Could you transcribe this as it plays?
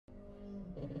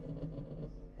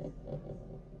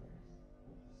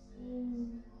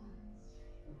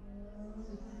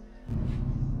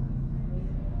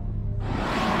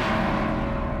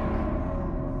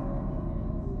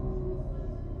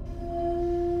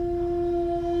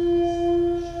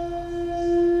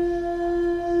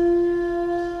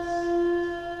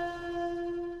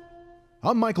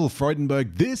I'm Michael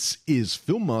Freudenberg. This is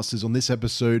Filmmasters. On this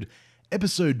episode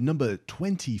number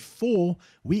 24,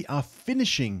 we are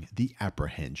finishing the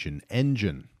Apprehension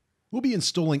Engine. We'll be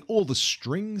installing all the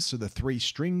strings, so the 3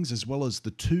 strings, as well as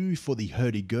the 2 for the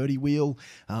hurdy-gurdy wheel.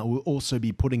 We'll also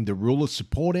be putting the ruler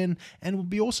support in, and we'll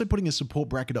be also putting a support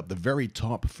bracket up the very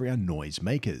top for our noise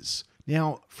makers.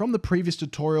 Now, from the previous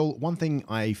tutorial, one thing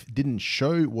I didn't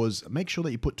show was make sure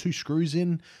that you put 2 screws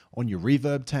in on your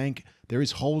reverb tank. There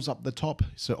is holes up the top,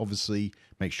 so obviously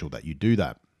make sure that you do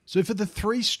that. So for the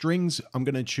 3 strings, I'm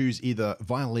going to choose either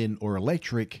violin or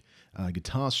electric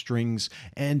guitar strings,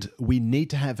 and we need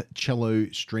to have cello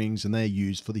strings, and they're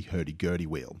used for the hurdy-gurdy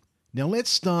wheel. Now let's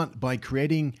start by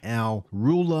creating our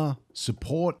ruler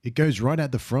support. It goes right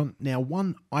at the front. Now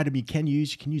one item you can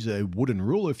use a wooden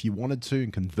ruler if you wanted to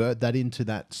and convert that into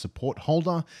that support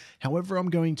holder. However, I'm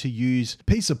going to use a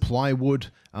piece of plywood.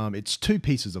 It's 2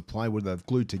 pieces of plywood that I've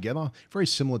glued together, very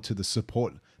similar to the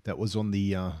support that was on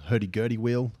the hurdy-gurdy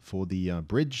wheel for the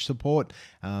bridge support.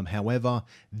 However,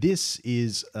 this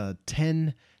is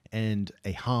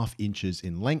 10.5 inches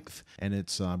in length, and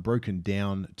it's broken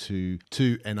down to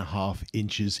 2.5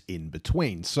 inches in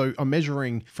between. So I'm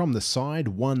measuring from the side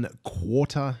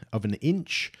 1/4 of an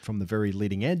inch from the very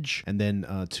leading edge, and then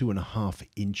 2.5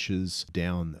 inches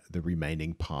down the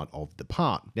remaining part of the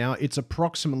part. Now it's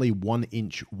approximately 1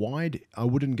 inch wide. I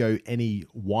wouldn't go any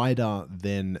wider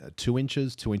than 2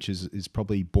 inches. 2 inches is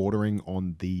probably bordering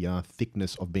on the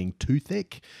thickness of being too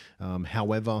thick.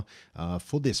 However,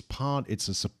 for this part, it's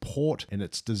a support, and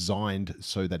it's designed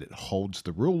so that it holds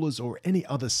the rulers or any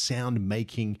other sound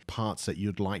making parts that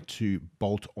you'd like to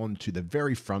bolt onto the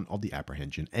very front of the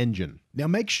Apprehension Engine. Now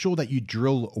make sure that you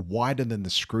drill wider than the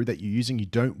screw that you're using. You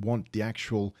don't want the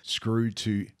actual screw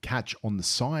to catch on the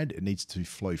side. It needs to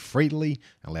flow freely,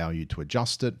 allow you to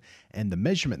adjust it, and the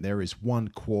measurement there is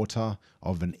 1/4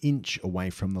 of an inch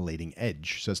away from the leading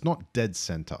edge, so it's not dead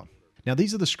center. Now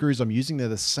these are the screws I'm using. They're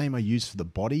the same I use for the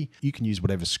body. You can use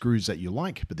whatever screws that you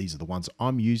like, but these are the ones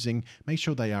I'm using. Make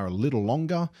sure they are a little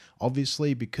longer,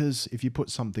 obviously, because if you put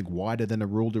something wider than a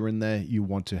ruler in there, you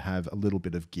want to have a little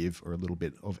bit of give or a little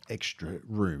bit of extra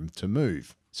room to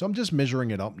move. So I'm just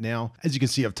measuring it up now. As you can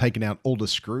see, I've taken out all the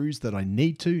screws that I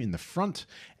need to in the front,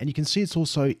 and you can see it's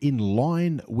also in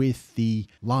line with the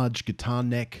large guitar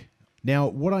neck. Now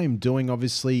what I'm doing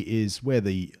obviously is where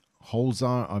the holes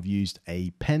are, I've used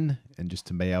a pen and just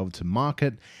to be able to mark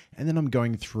it, and then I'm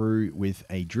going through with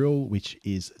a drill which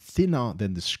is thinner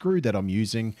than the screw that I'm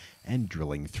using and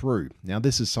drilling through. Now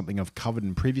this is something I've covered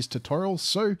in previous tutorials,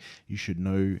 so you should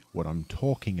know what I'm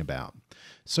talking about.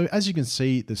 So as you can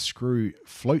see, the screw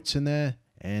floats in there,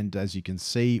 and as you can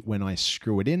see, when I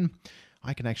screw it in,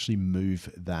 I can actually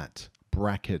move that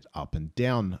bracket up and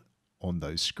down on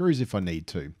those screws if I need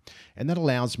to. And that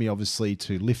allows me obviously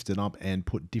to lift it up and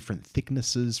put different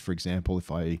thicknesses. For example,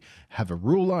 if I have a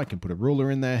ruler, I can put a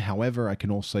ruler in there. However, I can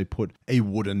also put a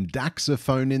wooden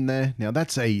daxophone in there. Now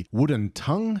that's a wooden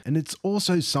tongue, and it's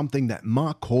also something that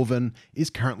Mark Korven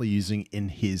is currently using in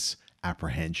his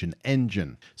Apprehension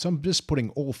Engine. So I'm just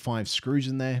putting all 5 screws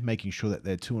in there, making sure that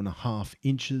they're 2.5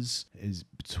 inches is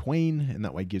between, and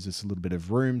that way gives us a little bit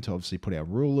of room to obviously put our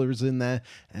rulers in there,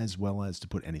 as well as to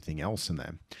put anything else in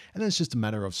there. And then it's just a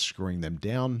matter of screwing them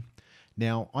down.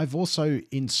 Now I've also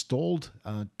installed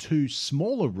 2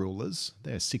 smaller rulers.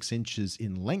 They're 6 inches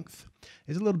in length.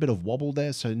 There's a little bit of wobble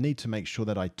there, so I need to make sure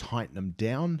that I tighten them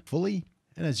down fully.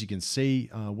 And as you can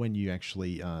see, when you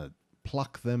actually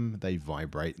pluck them, they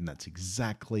vibrate, and that's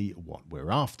exactly what we're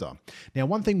after. Now,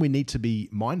 one thing we need to be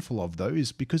mindful of though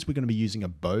is because we're going to be using a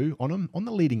bow on them, on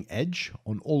the leading edge,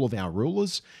 on all of our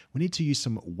rulers, we need to use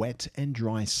some wet and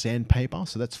dry sandpaper.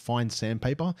 So that's fine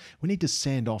sandpaper. We need to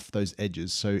sand off those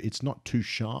edges so it's not too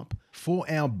sharp for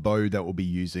our bow that we'll be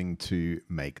using to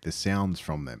make the sounds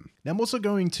from them. Now, I'm also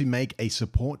going to make a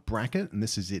support bracket, and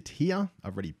this is it here.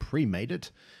 I've already pre-made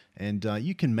it. And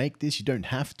you can make this, you don't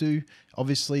have to.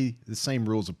 Obviously, the same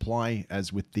rules apply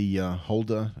as with the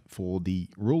holder for the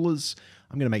rulers.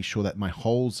 I'm going to make sure that my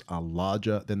holes are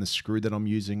larger than the screw that I'm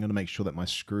using. I'm going to make sure that my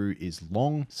screw is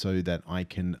long so that I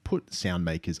can put sound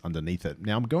makers underneath it.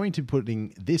 Now I'm going to be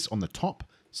putting this on the top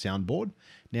soundboard.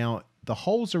 Now the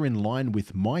holes are in line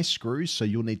with my screws, so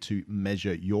you'll need to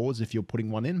measure yours if you're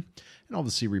putting one in, and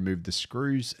obviously remove the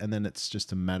screws, and then it's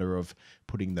just a matter of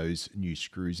putting those new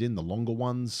screws in, the longer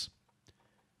ones,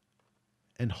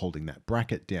 and holding that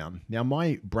bracket down. Now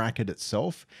my bracket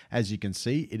itself, as you can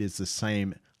see, it is the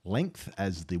same length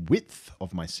as the width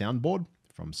of my soundboard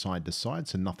from side to side,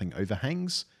 so nothing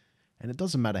overhangs, and it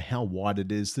doesn't matter how wide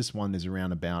it is. This one is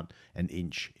around about 1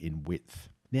 inch in width.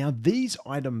 Now, these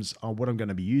items are what I'm going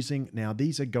to be using. Now,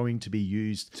 these are going to be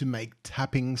used to make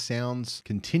tapping sounds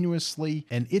continuously,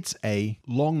 and it's a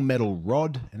long metal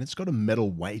rod, and it's got a metal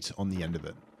weight on the end of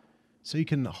it. So you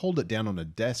can hold it down on a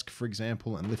desk, for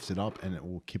example, and lift it up, and it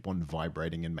will keep on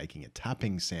vibrating and making a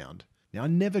tapping sound. Now, I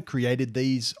never created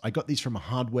these. I got these from a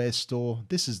hardware store.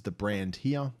 This is the brand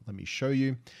here. Let me show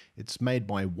you. It's made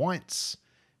by Whites,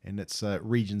 and it's a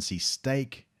Regency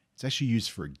steak. It's actually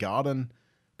used for a garden,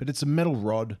 but it's a metal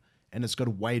rod and it's got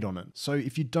a weight on it. So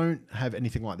if you don't have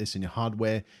anything like this in your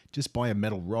hardware, just buy a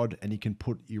metal rod and you can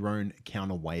put your own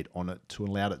counterweight on it to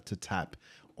allow it to tap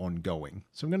ongoing.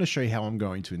 So I'm going to show you how I'm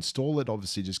going to install it.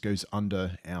 Obviously, it just goes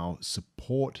under our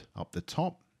support up the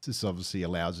top. This obviously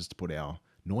allows us to put our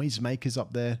noise makers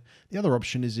up there. The other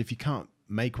option is if you can't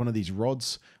make one of these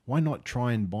rods, why not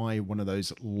try and buy one of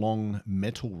those long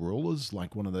metal rulers,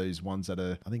 like one of those ones that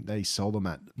are, I think they sell them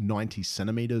at 90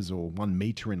 centimeters or 1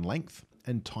 meter in length,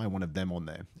 and tie one of them on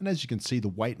there. And as you can see, the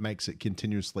weight makes it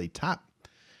continuously tap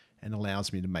and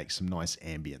allows me to make some nice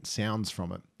ambient sounds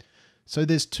from it. So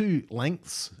there's two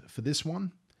lengths for this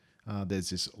one. There's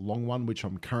this long one, which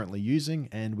I'm currently using,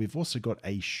 and we've also got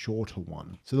a shorter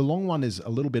one. So the long one is a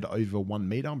little bit over 1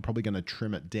 meter. I'm probably going to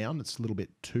trim it down. It's a little bit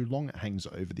too long. It hangs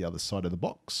over the other side of the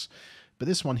box. But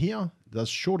this one here does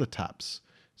shorter taps.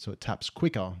 So it taps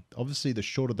quicker. Obviously, the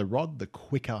shorter the rod, the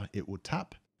quicker it will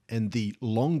tap. And the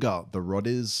longer the rod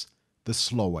is, the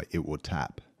slower it will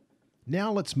tap.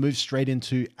 Now let's move straight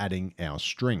into adding our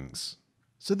strings.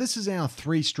 So this is our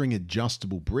 3-string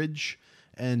adjustable bridge.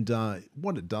 And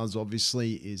what it does,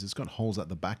 obviously, is it's got holes at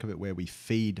the back of it where we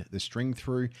feed the string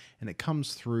through, and it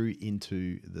comes through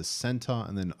into the center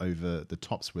and then over the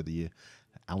tops where the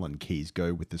Allen keys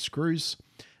go with the screws.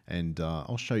 And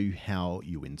I'll show you how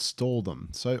you install them.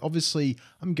 So obviously,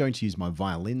 I'm going to use my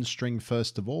violin string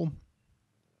first of all,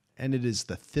 and it is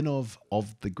the thinner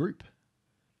of the group.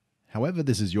 However,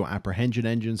 this is your Apprehension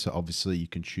Engine, so obviously you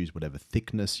can choose whatever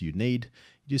thickness you need.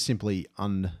 You just simply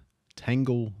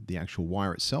untangle the actual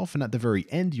wire itself, and at the very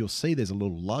end you'll see there's a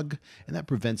little lug, and that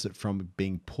prevents it from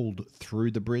being pulled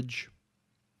through the bridge.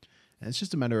 And it's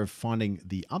just a matter of finding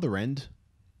the other end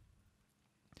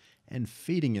and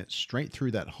feeding it straight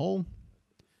through that hole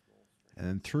and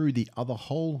then through the other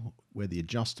hole where the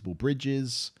adjustable bridge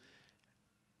is,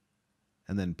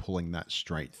 and then pulling that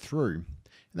straight through.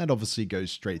 And that obviously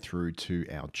goes straight through to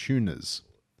our tuners.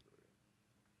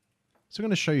 So I'm going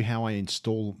to show you how I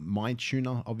install my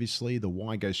tuner. Obviously, the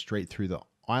wire goes straight through the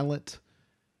eyelet.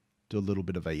 Do a little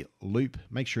bit of a loop.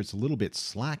 Make sure it's a little bit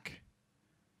slack.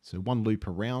 So one loop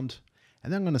around.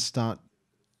 And then I'm going to start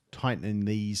tightening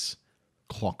these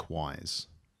clockwise.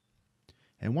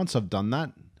 And once I've done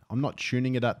that, I'm not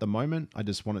tuning it at the moment. I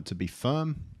just want it to be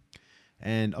firm.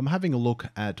 And I'm having a look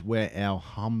at where our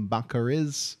humbucker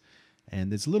is. And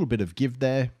there's a little bit of give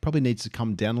there. Probably needs to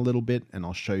come down a little bit, and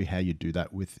I'll show you how you do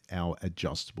that with our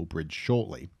adjustable bridge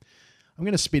shortly. I'm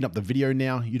going to speed up the video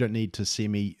now. You don't need to see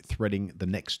me threading the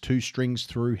next 2 strings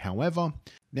through. However,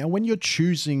 now when you're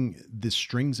choosing the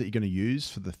strings that you're going to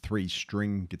use for the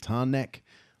 3-string guitar neck,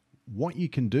 what you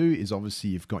can do is obviously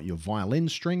you've got your violin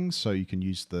strings, so you can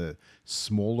use the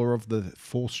smaller of the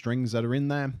 4 strings that are in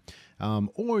there,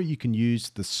 or you can use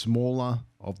the smaller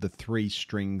of the 3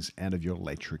 strings out of your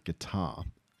electric guitar.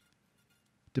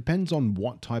 Depends on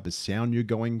what type of sound you're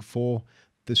going for.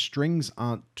 The strings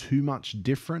aren't too much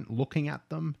different looking at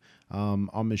them.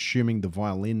 I'm assuming the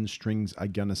violin strings are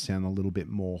going to sound a little bit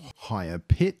more higher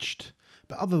pitched.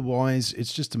 But otherwise,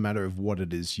 it's just a matter of what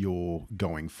it is you're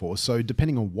going for. So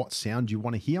depending on what sound you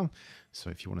want to hear, so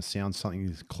if you want to sound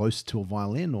something close to a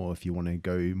violin, or if you want to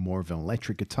go more of an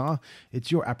electric guitar,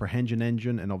 it's your Apprehension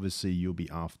Engine, and obviously you'll be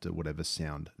after whatever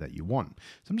sound that you want.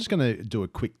 So I'm just going to do a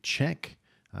quick check,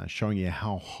 showing you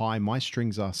how high my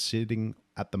strings are sitting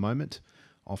at the moment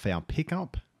off our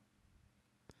pickup.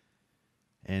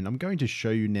 And I'm going to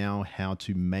show you now how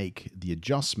to make the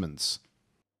adjustments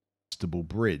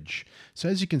bridge. So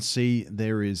as you can see,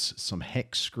 there is some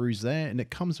hex screws there, and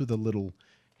it comes with a little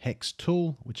hex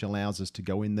tool which allows us to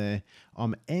go in there.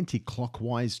 I'm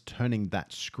anti-clockwise turning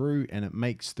that screw, and it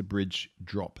makes the bridge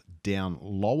drop down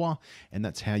lower, and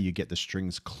that's how you get the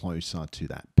strings closer to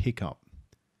that pickup.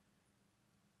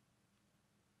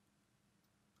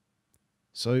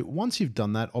 So once you've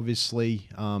done that, obviously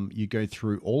you go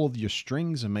through all of your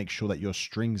strings and make sure that your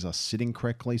strings are sitting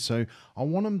correctly. So I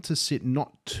want them to sit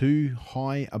not too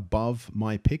high above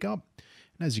my pickup.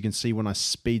 And as you can see, when I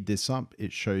speed this up,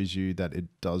 it shows you that it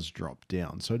does drop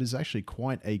down. So it is actually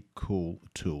quite a cool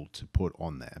tool to put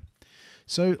on there.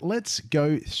 So let's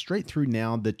go straight through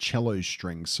now the cello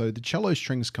strings. So the cello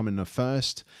strings come in a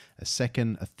first, a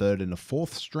second, a third, and a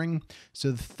fourth string.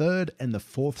 So the third and the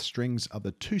fourth strings are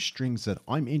the two strings that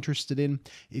I'm interested in.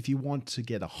 If you want to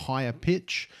get a higher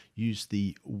pitch, use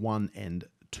the 1 and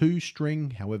 2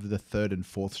 string. However, the third and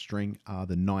fourth string are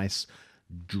the nice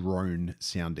drone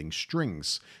sounding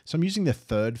strings. So I'm using the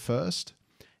third first,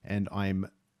 and I'm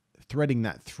threading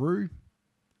that through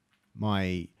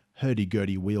my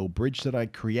hurdy-gurdy wheel bridge that I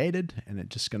created, and it's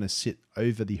just going to sit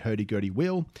over the hurdy-gurdy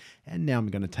wheel. And now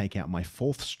I'm going to take out my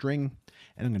fourth string,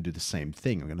 and I'm going to do the same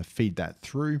thing. I'm going to feed that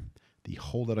through the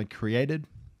hole that I created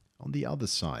on the other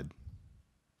side.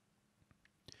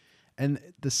 And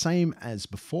the same as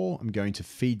before, I'm going to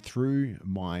feed through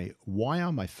my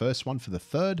wire, my first one for the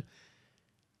third.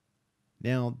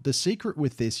 Now, the secret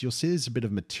with this, you'll see there's a bit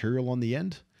of material on the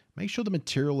end. Make sure the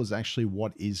material is actually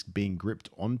what is being gripped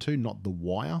onto, not the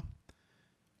wire.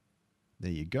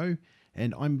 There you go.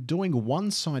 And I'm doing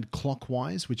one side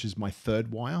clockwise, which is my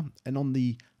third wire. And on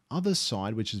the other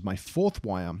side, which is my fourth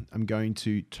wire, I'm going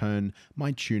to turn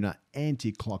my tuner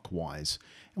anti-clockwise.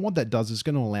 And what that does is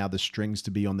going to allow the strings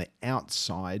to be on the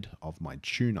outside of my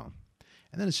tuner.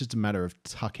 And then it's just a matter of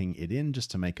tucking it in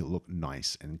just to make it look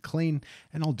nice and clean.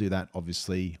 And I'll do that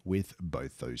obviously with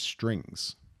both those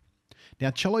strings.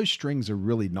 Now, cello strings are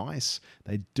really nice.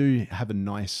 They do have a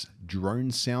nice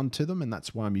drone sound to them, and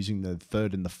that's why I'm using the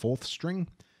third and the fourth string.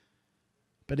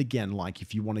 But again, like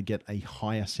if you want to get a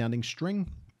higher sounding string,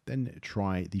 then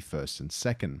try the first and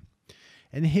second.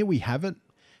 And here we have it.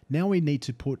 Now we need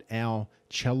to put our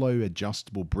cello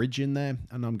adjustable bridge in there,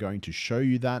 and I'm going to show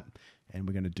you that, and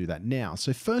we're going to do that now.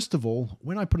 So first of all,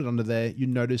 when I put it under there, you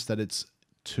notice that it's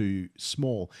too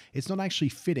small. It's not actually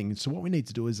fitting. So what we need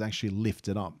to do is actually lift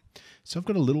it up. So I've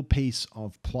got a little piece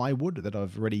of plywood that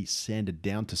I've already sanded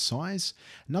down to size.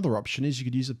 Another option is you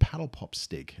could use a paddle pop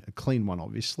stick, a clean one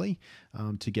obviously,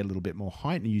 to get a little bit more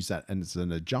height and use that as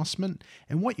an adjustment.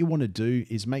 And what you want to do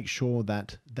is make sure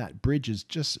that that bridge is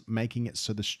just making it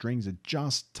so the strings are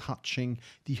just touching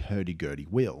the hurdy-gurdy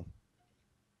wheel.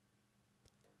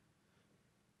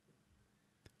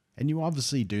 And you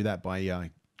obviously do that by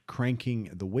cranking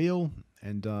the wheel.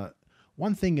 And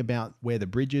one thing about where the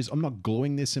bridge is, I'm not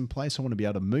gluing this in place. I want to be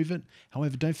able to move it.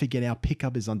 However, don't forget our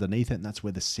pickup is underneath it, and that's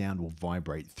where the sound will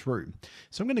vibrate through.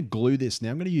 So I'm going to glue this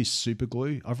now. I'm going to use super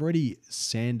glue. I've already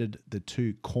sanded the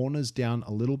two corners down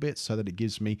a little bit so that it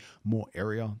gives me more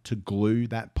area to glue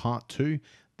that part to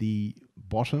the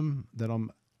bottom that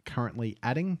I'm currently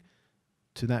adding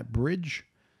to that bridge.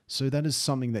 So that is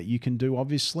something that you can do,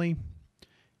 obviously.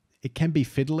 It can be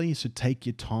fiddly, so take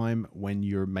your time when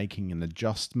you're making an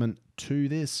adjustment to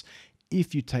this.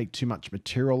 If you take too much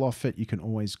material off it, you can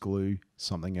always glue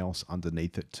something else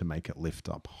underneath it to make it lift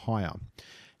up higher.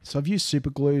 So I've used super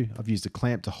glue. I've used a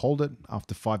clamp to hold it.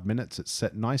 After 5 minutes, it's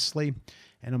set nicely.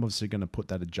 And I'm obviously going to put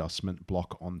that adjustment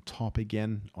block on top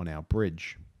again on our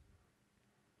bridge.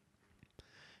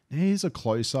 Now here's a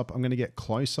close-up. I'm going to get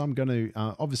closer. I'm going to,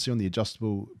 obviously on the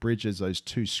adjustable bridges, those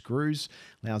two screws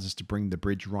allows us to bring the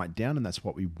bridge right down, and that's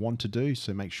what we want to do.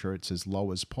 So make sure it's as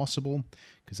low as possible,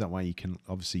 because that way you can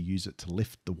obviously use it to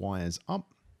lift the wires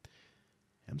up.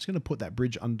 I'm just going to put that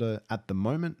bridge under at the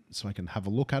moment so I can have a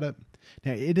look at it.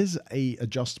 Now it is a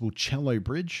adjustable cello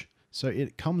bridge. So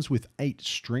it comes with 8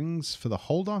 strings for the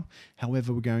holder.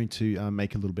 However, we're going to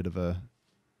make a little bit of a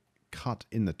cut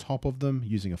in the top of them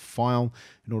using a file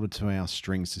in order to our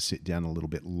strings to sit down a little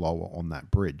bit lower on that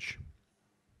bridge.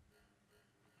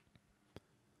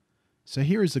 So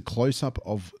here is a close-up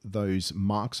of those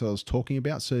marks I was talking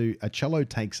about. So a cello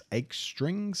takes 8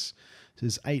 strings. So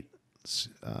there's 8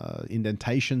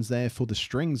 indentations there for the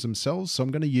strings themselves. So I'm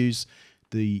going to use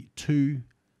the 2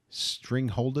 string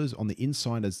holders on the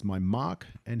inside as my mark.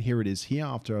 And here it is here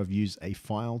after I've used a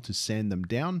file to sand them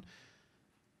down.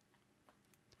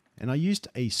 And I used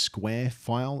a square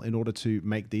file in order to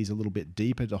make these a little bit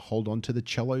deeper to hold on to the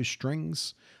cello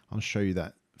strings. I'll show you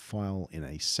that file in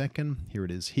a second. Here it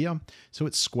is here. So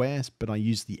it's square, but I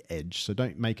use the edge. So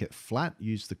don't make it flat.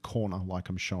 Use the corner like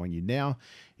I'm showing you now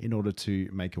in order to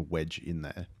make a wedge in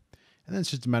there. And then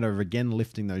it's just a matter of, again,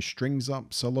 lifting those strings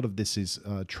up. So a lot of this is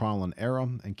trial and error,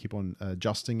 and keep on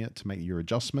adjusting it to make your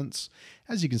adjustments.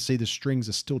 As you can see, the strings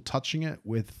are still touching it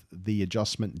with the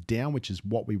adjustment down, which is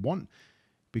what we want,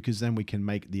 because then we can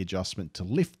make the adjustment to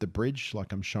lift the bridge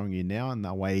like I'm showing you now, and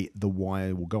that way the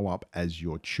wire will go up as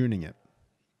you're tuning it.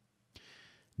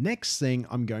 Next thing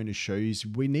I'm going to show you is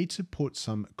we need to put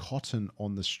some cotton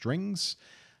on the strings.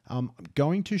 I'm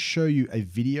going to show you a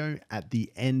video at the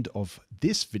end of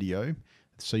this video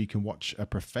so you can watch a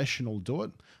professional do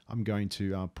it. I'm going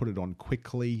to put it on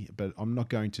quickly, but I'm not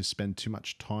going to spend too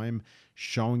much time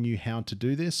showing you how to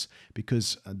do this,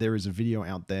 because there is a video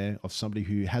out there of somebody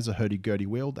who has a hurdy-gurdy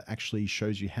wheel that actually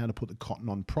shows you how to put the cotton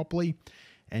on properly.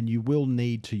 And you will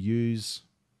need to use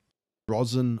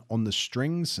rosin on the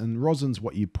strings, and rosin's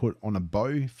what you put on a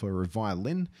bow for a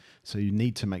violin, so you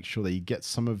need to make sure that you get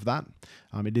some of that.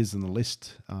 It is in the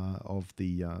list of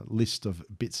the list of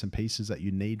bits and pieces that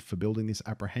you need for building this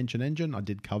apprehension engine. I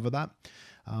did cover that.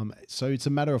 So it's a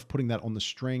matter of putting that on the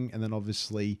string, and then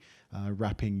obviously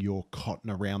wrapping your cotton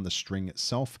around the string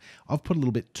itself. I've put a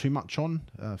little bit too much on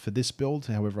for this build,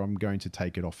 however I'm going to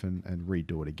take it off and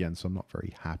redo it again, so I'm not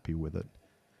very happy with it.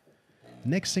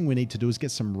 Next thing we need to do is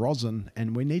get some rosin,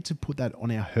 and we need to put that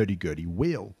on our hurdy-gurdy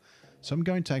wheel. So I'm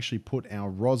going to actually put our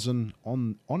rosin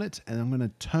on it, and I'm going to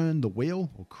turn the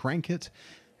wheel or crank it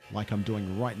like I'm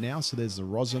doing right now. So there's the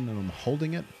rosin and I'm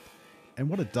holding it. And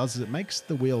what it does is it makes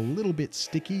the wheel a little bit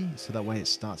sticky, so that way it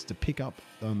starts to pick up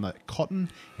on the cotton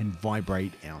and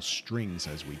vibrate our strings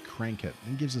as we crank it,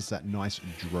 and gives us that nice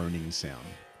droning sound.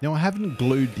 Now, I haven't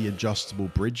glued the adjustable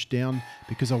bridge down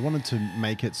because I wanted to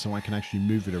make it so I can actually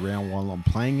move it around while I'm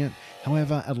playing it.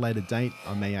 However, at a later date,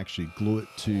 I may actually glue it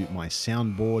to my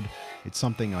soundboard. It's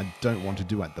something I don't want to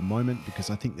do at the moment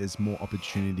because I think there's more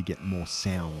opportunity to get more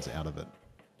sounds out of it.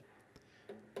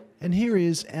 And here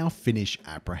is our finished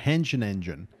apprehension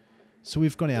engine. So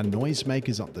we've got our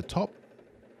noisemakers up the top.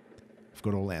 We've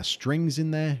got all our strings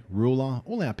in there, ruler,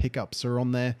 all our pickups are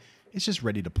on there. It's just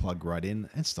ready to plug right in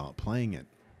and start playing it.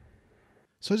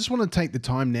 So I just want to take the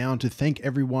time now to thank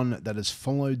everyone that has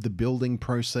followed the building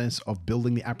process of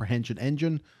building the apprehension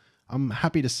engine. I'm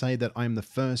happy to say that I'm the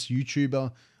first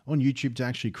YouTuber on YouTube to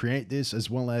actually create this, as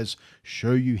well as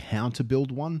show you how to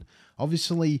build one.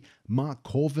 Obviously, Mark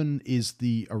Korven is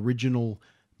the original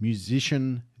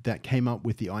musician that came up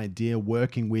with the idea,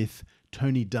 working with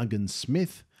Tony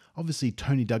Duggan-Smith. Obviously,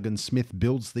 Tony Duggan-Smith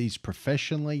builds these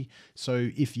professionally,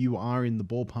 so if you are in the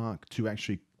ballpark to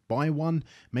actually buy one,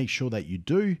 make sure that you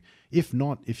do. If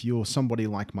not, if you're somebody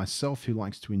like myself who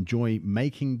likes to enjoy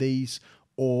making these,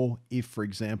 or if, for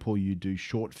example, you do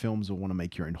short films or want to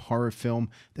make your own horror film,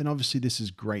 then obviously this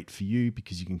is great for you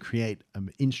because you can create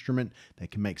an instrument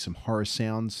that can make some horror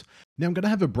sounds. Now, I'm going to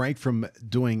have a break from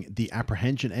doing the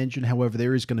apprehension engine. However,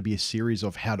 there is going to be a series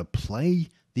of how to play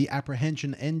the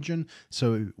apprehension engine,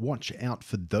 so watch out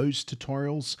for those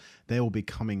tutorials. They will be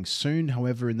coming soon.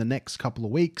 However, in the next couple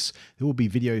of weeks, there will be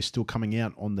videos still coming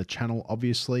out on the channel,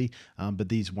 obviously, but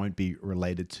these won't be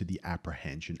related to the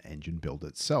apprehension engine build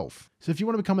itself. So if you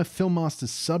want to become a Filmmaster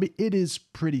sub, it is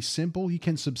pretty simple. You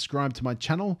can subscribe to my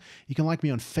channel. You can like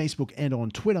me on Facebook and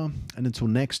on Twitter. And until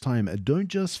next time, don't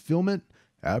just film it,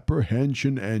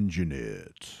 apprehension engine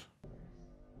it.